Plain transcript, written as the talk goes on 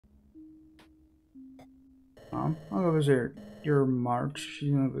I'll go visit your March.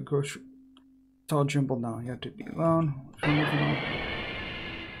 You know, the grocery. It's all jumbled now. You have to be alone.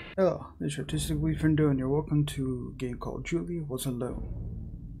 Hello, this is Artistic We've been doing. You're welcome to a game called Julia Was Alone.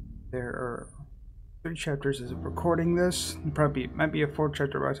 There are 3 chapters as of recording this. Probably might be a 4th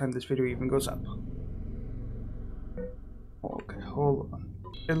chapter by the time this video even goes up. Okay, hold on.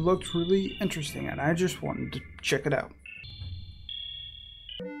 It looked really interesting and I just wanted to check it out.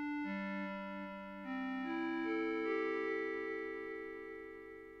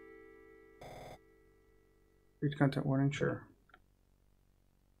 Read content warning, sure.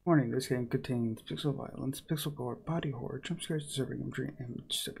 Warning, this game contains pixel violence, pixel gore, body horror, jump scares, disturbing imagery, and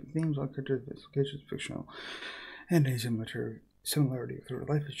disturbing themes. All characters, locations, fictional, and any similarity with real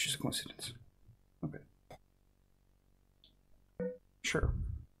life is just a coincidence. Okay. Sure.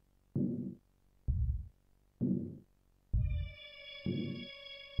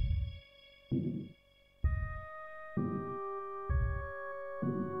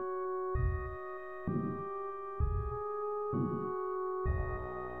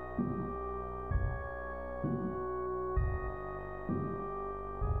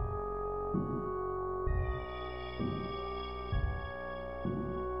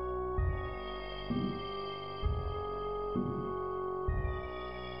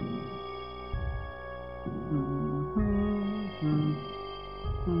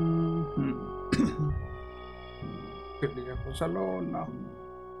 Julia was alone now.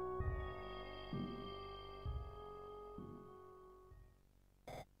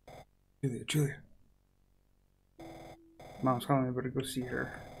 Julia. Mom's calling me, better go see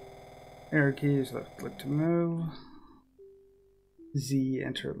her. Arrow keys, left click to move. Z,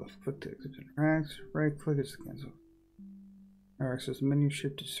 enter, left click to exit interact. Right click is to cancel. Our access menu,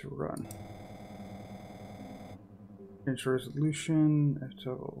 shift is to run. Change resolution, F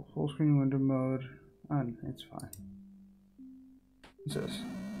full screen window mode. It's fine. What's this?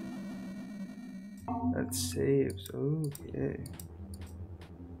 That saves. Okay.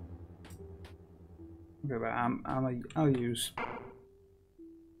 Okay, but I'll use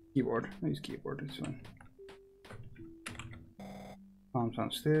keyboard. I'll use keyboard. It's fine. Mom's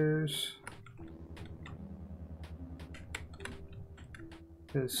downstairs.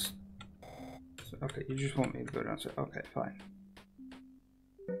 This. Okay, you just want me to go downstairs. Okay, fine.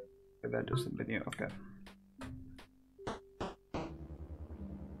 Okay, that does the video. Okay.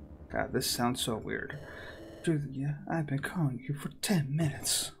 God, this sounds so weird. Julia, I've been calling you for 10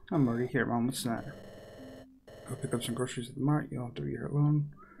 minutes. I'm already here, Mom. What's the matter? Go pick up some groceries at the mart. You'll have to be here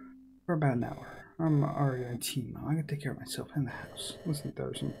alone for about an hour. I'm already on a team, Mom. I can take care of myself in the house. Listen, there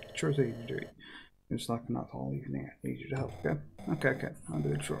are some chores I need to do. You're slacking off all evening. I need you to help, okay? Okay. I'll do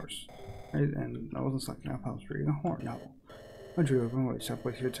the chores. Right? And I wasn't slacking off. I was reading a horror novel. I drew up and wait. Stop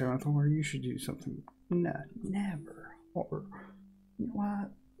wasting your time with horror. You should do something. Never. Horror.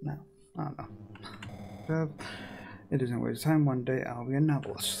 What? No. I don't know. It isn't a waste of time. One day I'll be a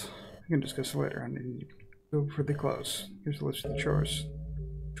novelist. We can discuss it later. I need to go for the clothes. Here's a list of the chores.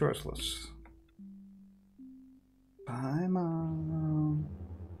 Chores list. Bye, Mom.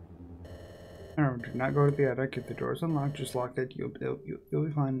 Remember, do not go to the attic. If the door is unlocked, just lock it. You'll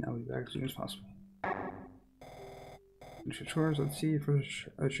be fine. I'll be back as soon as possible. Finish your chores. Let's see if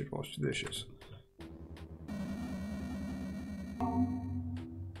I should wash the dishes.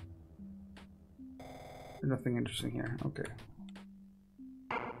 There's nothing interesting here. Okay.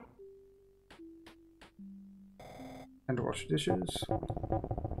 Time to wash the dishes.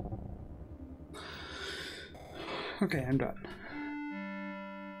 Okay, I'm done.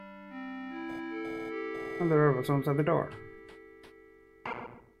 And there are someone's at the door.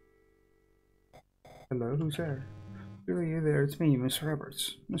 Hello, who's there? Really, you there? It's me, Miss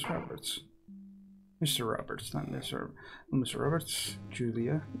Roberts. Miss Roberts. Mr. Roberts, not Miss Roberts. Mr. Roberts,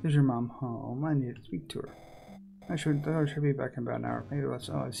 Julia, is your mom home? I need to speak to her. I should be back in about an hour. Maybe let's.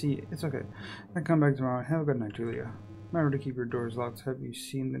 Oh, I see. It's okay. I'll come back tomorrow. Have a good night, Julia. Remember to keep your doors locked. Have you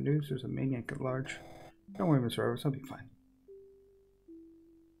seen the news? There's a maniac at large. Don't worry, Mr. Roberts. I'll be fine.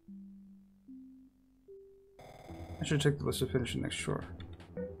 I should check the list to finish the next chore.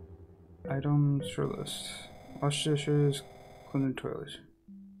 Items, chore list. Wash dishes, clean the toilet.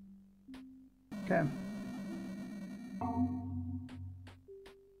 Okay.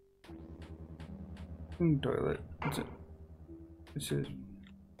 Clean the toilet. That's it. This is.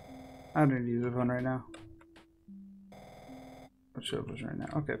 I don't need to use the phone right now. Let's show this right now.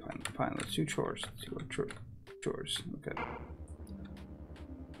 Okay, fine. Let's do chores. Let's do chores. Okay.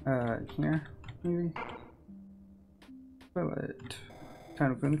 Here, maybe. Toilet.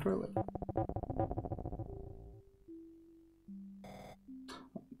 Time to clean the toilet.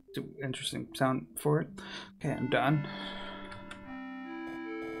 Interesting sound for it. Okay, I'm done.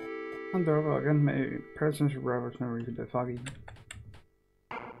 On the overall again, my presence of Robert's memory is a bit foggy.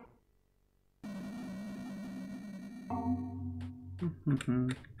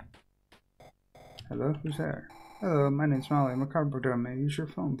 Hello, who's there? Hello, my name's Molly. I'm a cardboard dog. May I use your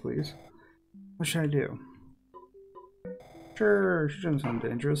phone, please? What should I do? Sure, she doesn't sound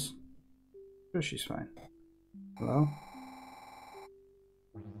dangerous. Sure, she's fine. Hello?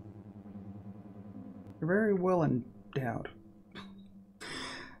 You're very well endowed.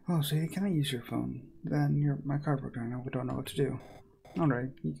 Oh, so can I use your phone? Then you're my cardboard dog. Now we don't know what to do. Alright,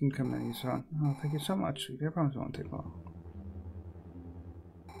 you can come and use your phone. Oh, thank you so much, sweetie. I promise it won't take long.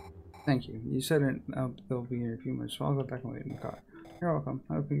 Thank you. You said they'll be here in a few minutes, so I'll go back and wait in the car. You're welcome.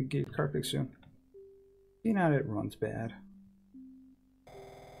 I hope you can get your car fixed soon. See, now it runs bad.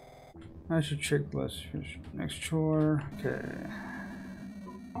 I should check the list. Next chore. Okay.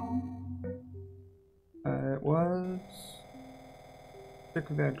 It was... Check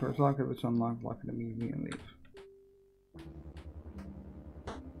if that door's locked. If it's unlocked, lock it immediately and leave.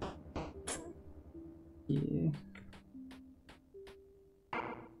 Yeah.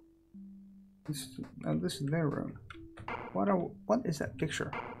 This is their room. What is that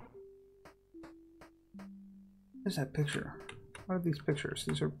picture? What is that picture? What are these pictures?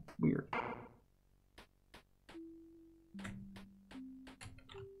 These are weird.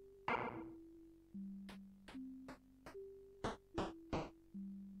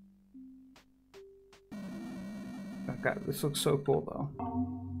 Oh god, this looks so cool though.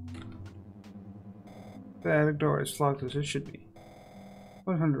 The attic door is locked as it should be.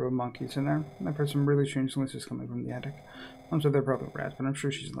 100 monkeys in there. I've heard some really strange noises coming from the attic. I'm sure they're probably rats, but I'm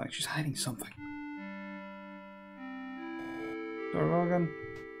sure she's hiding something. Door welcome.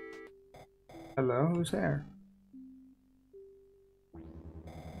 Hello, who's there?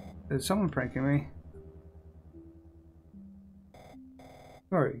 Is someone pranking me?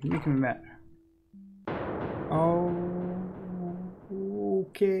 Sorry, you're making me mad. Oh,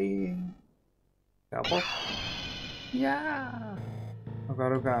 okay. Scalpel? Yeah. Oh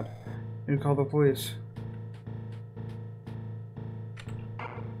god, oh god. I need to call the police.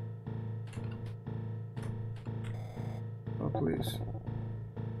 Oh, please.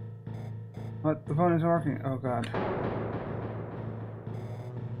 What? The phone isn't working. Oh god.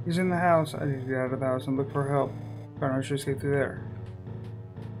 He's in the house. I need to get out of the house and look for help. I should escape through there.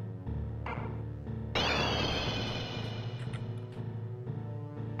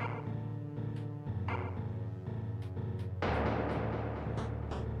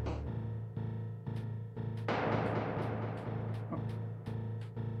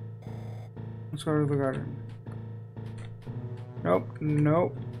 Let's go to the garden. Nope,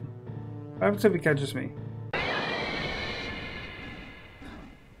 nope. What happens if he catches me?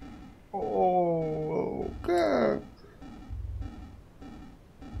 Oh, God.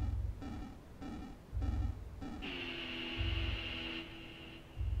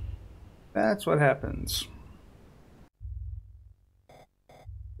 That's what happens.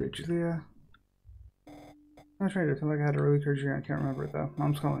 Hey, Julia. I'm trying to feel like I had a really crazy dream. I can't remember it though.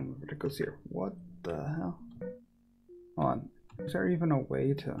 Mom's calling me to go see her. What the hell? Hold on. Is there even a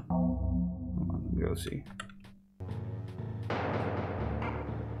way to... Hold on, let me go see.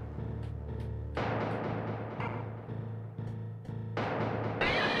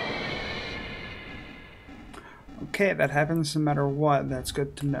 Okay, that happens no matter what. That's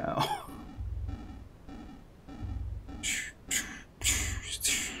good to know.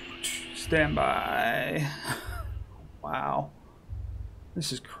 Stand by. Wow.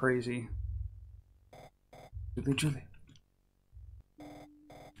 This is crazy. Julie.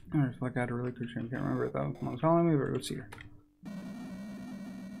 I feel like I had a really good dream. Can't remember it though. Mom's calling me, but let's see her.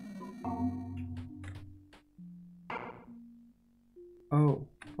 Oh,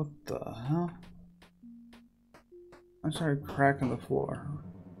 what the hell? I started cracking the floor.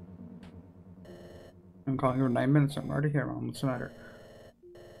 I'm calling her 9 minutes. I'm already here, Mom. What's the matter?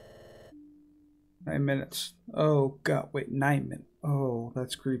 9 minutes. Oh god, wait, 9 minutes. Oh,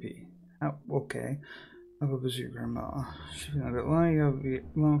 that's creepy. Oh, okay. I'll go visit your grandma. She's not alone. You'll be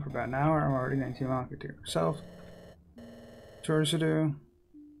alone for about an hour. I'm already 19 miles to yourself. Chores to do.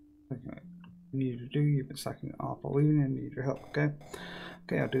 Okay. You need to do. You've been slacking off all evening and need your help, okay?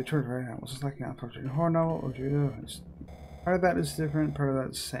 Okay, I'll do chores right now. What's slacking off for a horror novel? What do you do? Part of that is different, part of that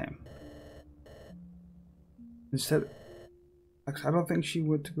is the same. Instead, I don't think she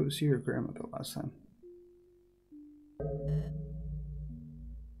went to go see her grandma the last time.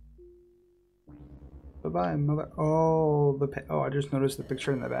 Bye-bye, mother. Oh, I just noticed the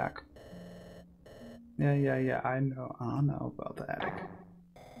picture in the back. Yeah. I know about the attic.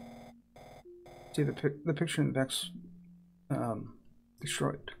 See the picture in the back's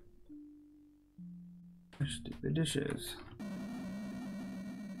destroyed. The dishes.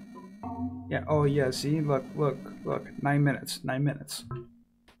 Yeah. Oh yeah. See. Look. 9 minutes. 9 minutes.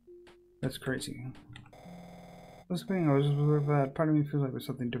 That's crazy. This thing I was just with that. Part of me feels like there's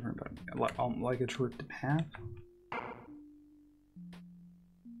something different about it. Like it's ripped in half.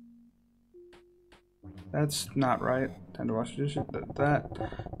 That's not right. Time to wash the dishes.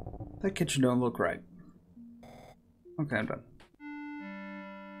 That kitchen don't look right. Okay, I'm done.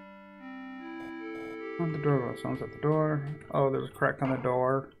 On the doorbell. Someone's at the door. Oh, there's a crack on the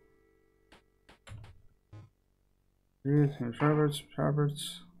door. Mr. Roberts.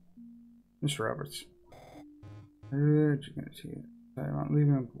 Mr. Roberts. I'm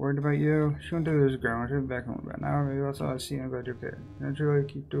leaving. I'm worried about you. She went to this ground. She'll be back home about an hour. Maybe that's all I see. I'm glad you're okay. Naturally,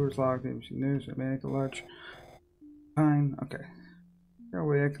 keep doors locked. Maybe see news. I may make a large. Fine. Okay. There a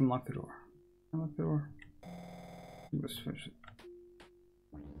way I can lock the door. Unlock the door. Let's finish it.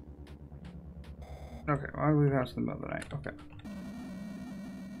 Okay. Well, I'll leave the house in the middle of the night. Okay.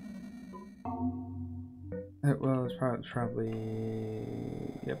 It was probably.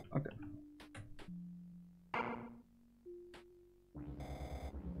 Yep. Okay.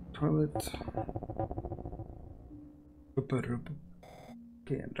 Toilet.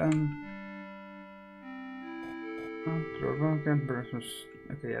 Okay, I'm done. Oh, door broken. Christmas.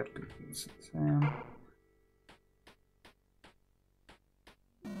 Okay, yeah, Sam.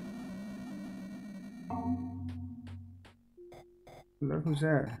 Hello, who's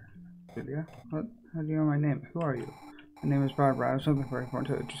there? Julia? What? How do you know my name? Who are you? My name is Barbara. I have something very important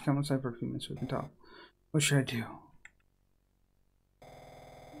to tell you. Just come inside for a few minutes so we can talk. What should I do?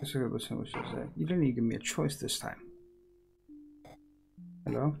 Let's listen to what she said. You didn't even give me a choice this time.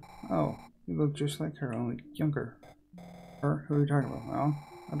 Hello? Oh, you look just like her, only younger. Her? Who are you talking about? Well,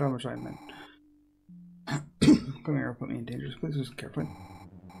 I don't know much I meant. Come here, put me in danger. Please listen carefully.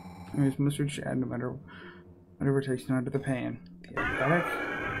 Anyways, Mr. Chad, no matter whatever it takes, you know under the pain. The athletic.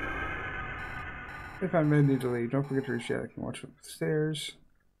 If I may need to leave, don't forget to reach out. I can watch up the stairs.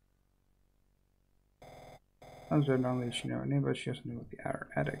 I was not only she know her name, but she has to know about the outer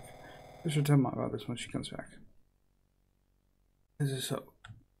attic. I should tell Mom about this when she comes back. Is this so?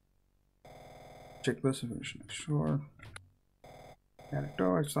 Check list information next door. Attic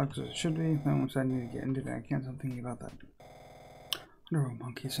door, it's locked as it should be. Then once I need to get into that, I can't stop thinking about that. I wonder what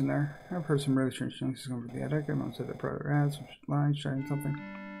monkey's in there. I've heard some really strange things come from the attic. My mom said that brother had some lines shining something.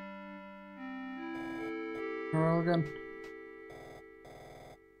 Roll again.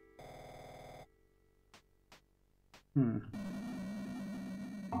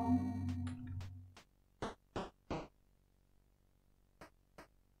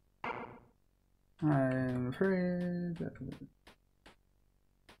 I'm afraid that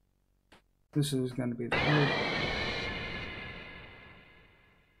this is going to be the end.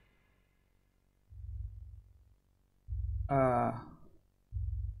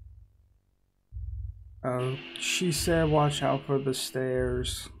 Oh, she said watch out for the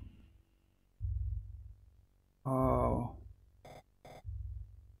stairs. Oh.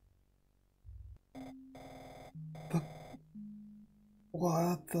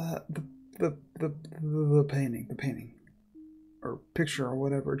 What the painting or picture or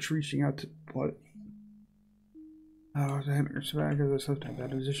whatever, it's reaching out to what? Oh, I was having her back because I slept in that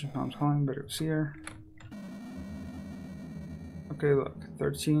position. Mom's calling, but it was here. Okay, look,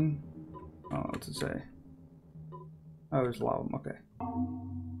 13. Oh, what's it say? Oh, there's a lot of them. Okay.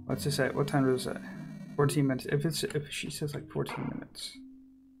 What's it say? What time does it say? 14 minutes. If she says like 14 minutes.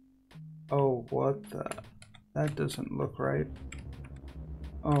 Oh, what the? That doesn't look right.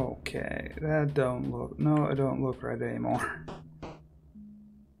 Okay, that don't look. No, it don't look right anymore.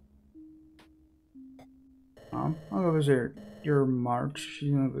 I'll go visit your March.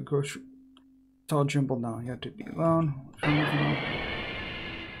 She's gonna the grocery. It's all jumbled now. You have to be alone.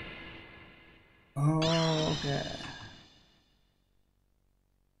 Oh, okay.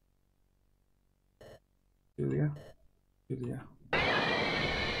 Julia.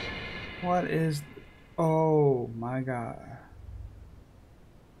 What is? Oh my God.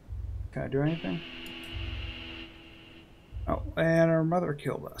 Can I do anything? Oh, and our mother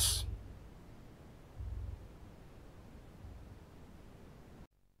killed us.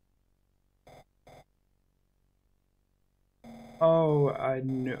 Oh, I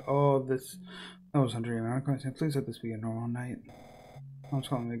knew. Oh, this. I was dreaming. I'm going to say, please let this be a normal night. I'm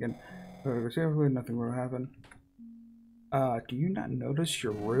calling me again. Hopefully nothing will happen. Do you not notice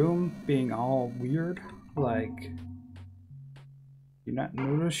your room being all weird? Like, do you not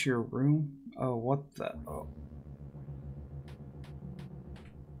notice your room? Oh, what the? Oh.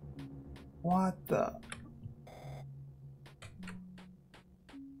 What the?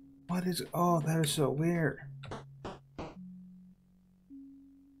 What is? Oh, that is so weird.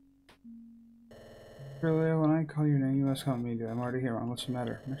 Really, when I call your name, you must call me. I'm already here. What's the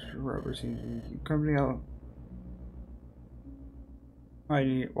matter, Mr. Roberts? Company out.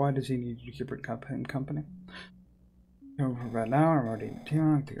 Why does he need you to keep him company? Over for about an hour. I'm already in the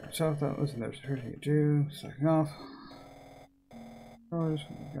team. I think myself. Listen, there's a thing to do. Slacking off. Oh,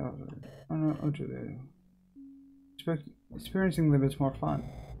 experiencing limits more fun.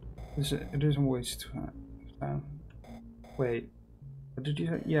 It isn't waste time. Wait, what did you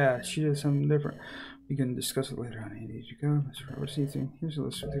say? Yeah, she did something different. We can discuss it later on. Need you go, Mr. Roberts. Here's a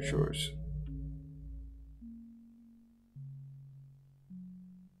list of your chores.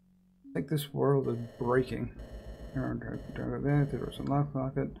 I think this world is breaking. There was some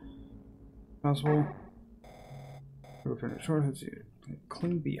lock it. Possible. Go finish short. Let's see.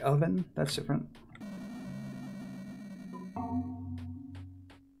 Clean the oven. That's different.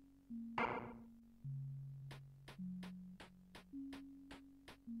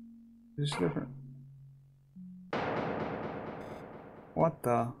 This is different. What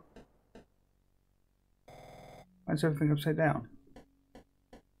the? Why is everything upside down?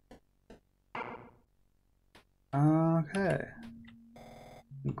 Okay.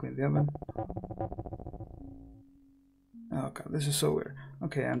 Clean the oven. Oh god, this is so weird.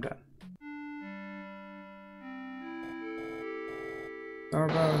 Okay, I'm done.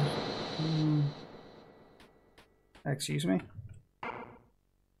 Starbucks. Excuse me?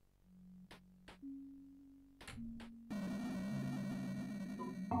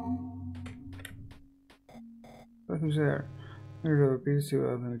 But who's there? Here to the pizza.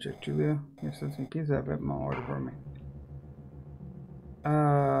 Let me check Julia. Yes, that's me. Pizza. I bet mom ordered for me.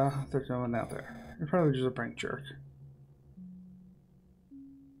 There's no one out there. You're probably just a prank jerk.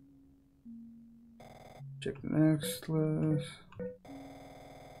 Check the next list.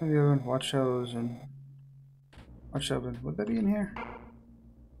 Maybe I haven't watched shows and watch oven. Would that be in here?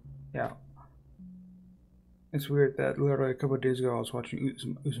 Yeah. It's weird that literally a couple of days ago I was watching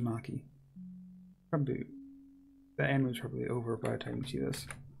Uzumaki. Probably the anime's probably over by the time you see this.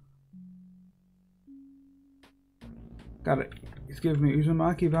 Got it. It's giving me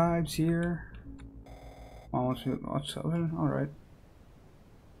Uzumaki vibes here. Mom wants me to watch television? Alright.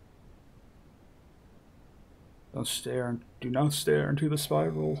 Don't stare and do not stare into the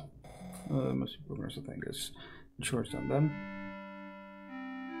spiral. Must be boomers, I think. Is insurance done then.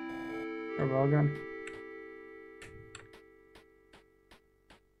 Farewell again.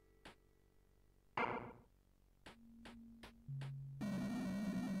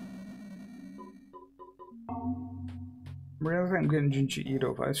 Really, I'm getting Junji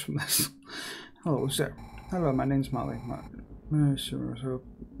Ito vibes from this. Hello, sir. Hello, my name's Molly. Sure, so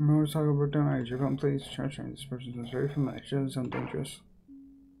more talk about down your phone, please. Charge. This person is very familiar. She doesn't sound dangerous.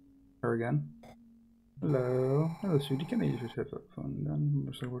 Her again. Hello. Hello, sweetie. Can I use your phone? Then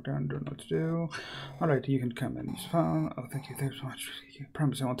we're still down, don't know what to do. Alright, you can come and use the phone. Oh, thank you. Thanks so much. I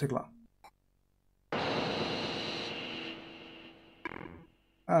promise it won't take long.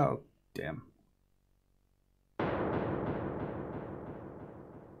 Oh, damn.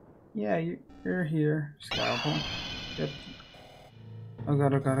 Yeah, you're here. Scalpel. Yep. Oh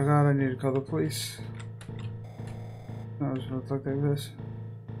god, oh god, oh god, I need to call the police. No, it's gonna look like this.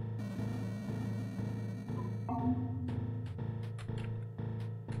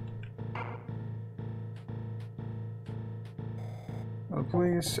 Oh,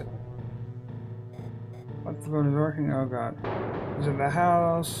 police. What the phone is working? Oh god. He's in the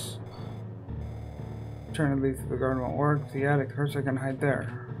house. Trying to leave through the garden won't work. The attic hurts, I can hide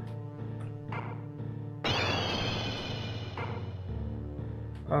there.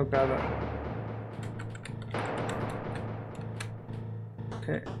 Oh god.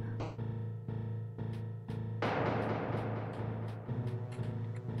 Okay.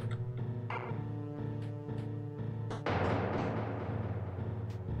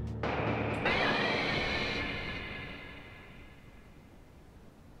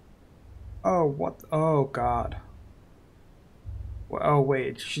 Oh, what? Oh god. Oh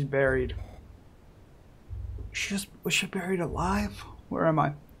wait, she's buried. Was she buried alive? Where am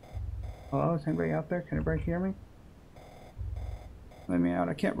I? Hello, is anybody out there? Can anybody hear me? Let me out.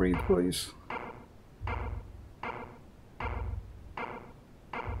 I can't breathe, please.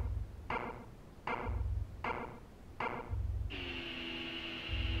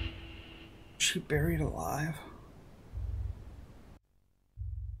 Is she buried alive?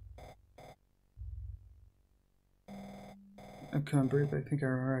 I can't breathe. I think I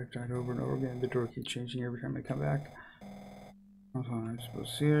remember I've died over and over again. The door keeps changing every time I come back. I'm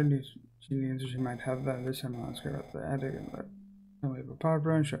supposed to see her. See the answers you might have that this time. Let's go out the attic and let me have a power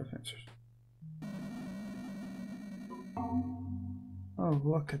burn. Show us answers. Oh,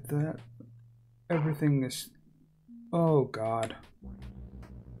 look at that. Everything is. Oh, God.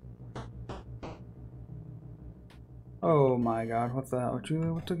 Oh my God, what the hell?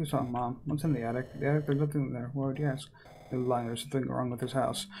 Julia, what took you so long, Mom? What's in the attic? The attic, there's nothing there. Why would you ask? You're lying, there's something wrong with this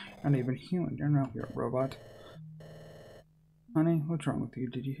house. You're not even human. You're not, you're a robot. Honey, what's wrong with you?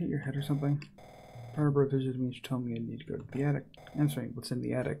 Did you hit your head or something? Barbara visited me. She told me I need to go to the attic. Answering, what's in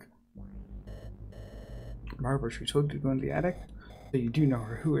the attic? Barbara, she told you to go in the attic? So you do know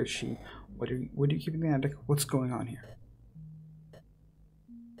her. Who is she? What do you keep in the attic? What's going on here?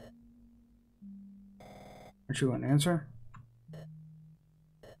 Aren't you going to answer?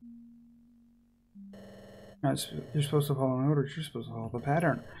 No, you're supposed to follow an order. You're supposed to follow the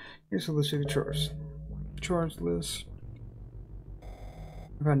pattern. Here's a list of your chores. Chores list.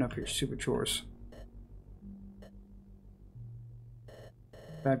 I've had enough of your stupid chores.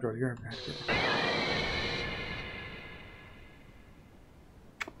 Bad girl, you're a bad girl.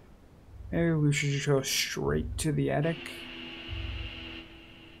 Maybe we should just go straight to the attic.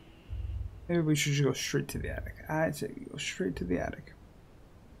 Maybe we should just go straight to the attic. I'd say we go straight to the attic.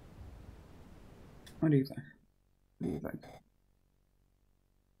 What do you think? What do you think?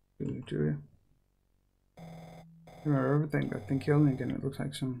 Julia? You remember everything that thing killed me again. It looks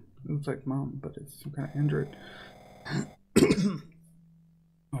like Mom, but it's some kind of android.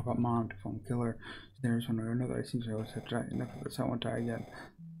 What about Mom to phone killer? There's one or another. I seem to always have to die. Enough of this. I won't die again.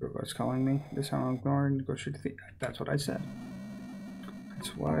 Robots calling me. This time I'm ignoring. Go straight to the. That's what I said.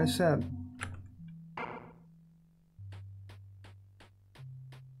 That's what I said.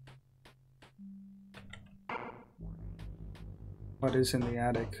 What is in the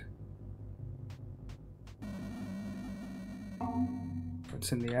attic?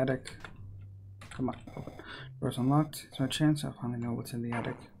 What's in the attic? Come on, open. Door's unlocked. It's my chance. I finally know what's in the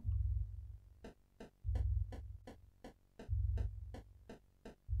attic.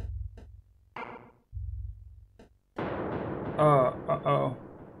 Uh-oh.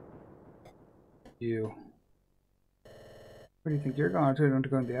 You. What do you think you're going to do to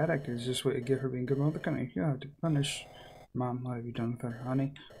go in the attic? Is just what you give her being good mother? Kind you have to punish. Mom, what have you done with her,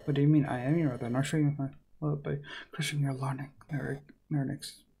 honey? What do you mean I am your mother? I'll show you my love by crushing your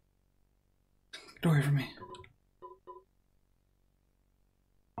larynx. Get away from me.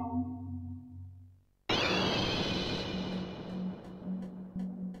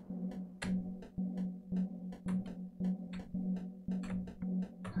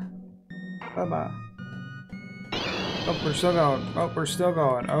 Bye-bye. Oh, we're still going. Oh, we're still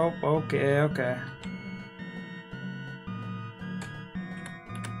going. Oh, okay.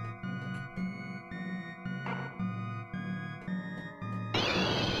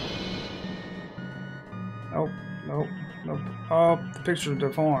 Nope. Oh, the picture's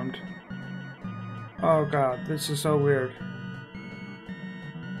deformed. Oh God, this is so weird.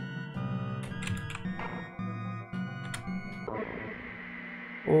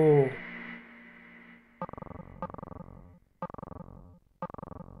 Oh.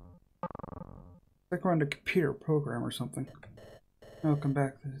 Like we're on a computer program or something. No, come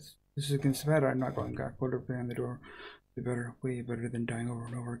back. This is against the pattern. I'm not going back. Put her behind the door. Be better, way better than dying over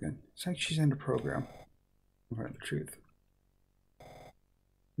and over again. It's like she's in a program. I'm hearing the truth.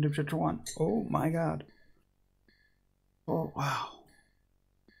 End of chapter 1. Oh my God. Oh wow.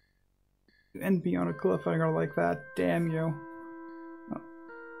 You end me on a cliffhanger like that. Damn you. Oh.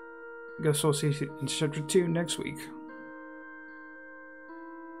 Guess we'll see you in chapter 2 next week.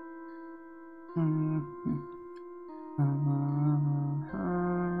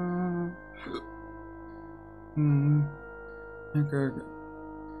 Okay.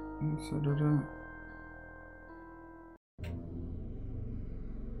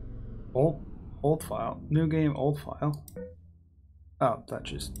 Old file. New game, old file. Oh,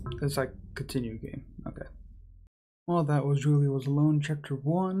 it's like continue game. Okay. Well, that was Julia Was Alone, chapter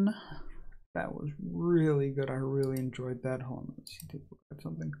 1. That was really good. I really enjoyed that. Hold on, let's see, take a look at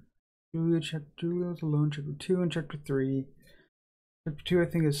something. Julia Was Alone, chapter 2 and chapter 3. Chapter 2 I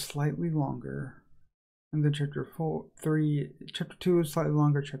think is slightly longer. And then chapter 2 is slightly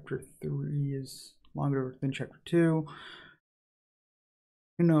longer, chapter 3 is longer than chapter 2.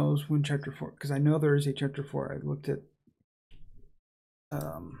 Who knows when chapter 4, because I know there is a chapter 4. I looked at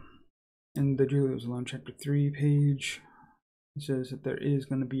in the Julia Was Alone chapter 3 page. It says that there is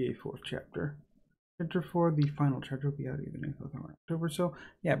going to be a 4th chapter. Chapter 4, the final chapter, will be out either in October. So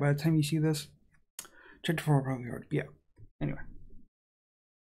yeah, by the time you see this, chapter 4 will probably already be out. Anyway.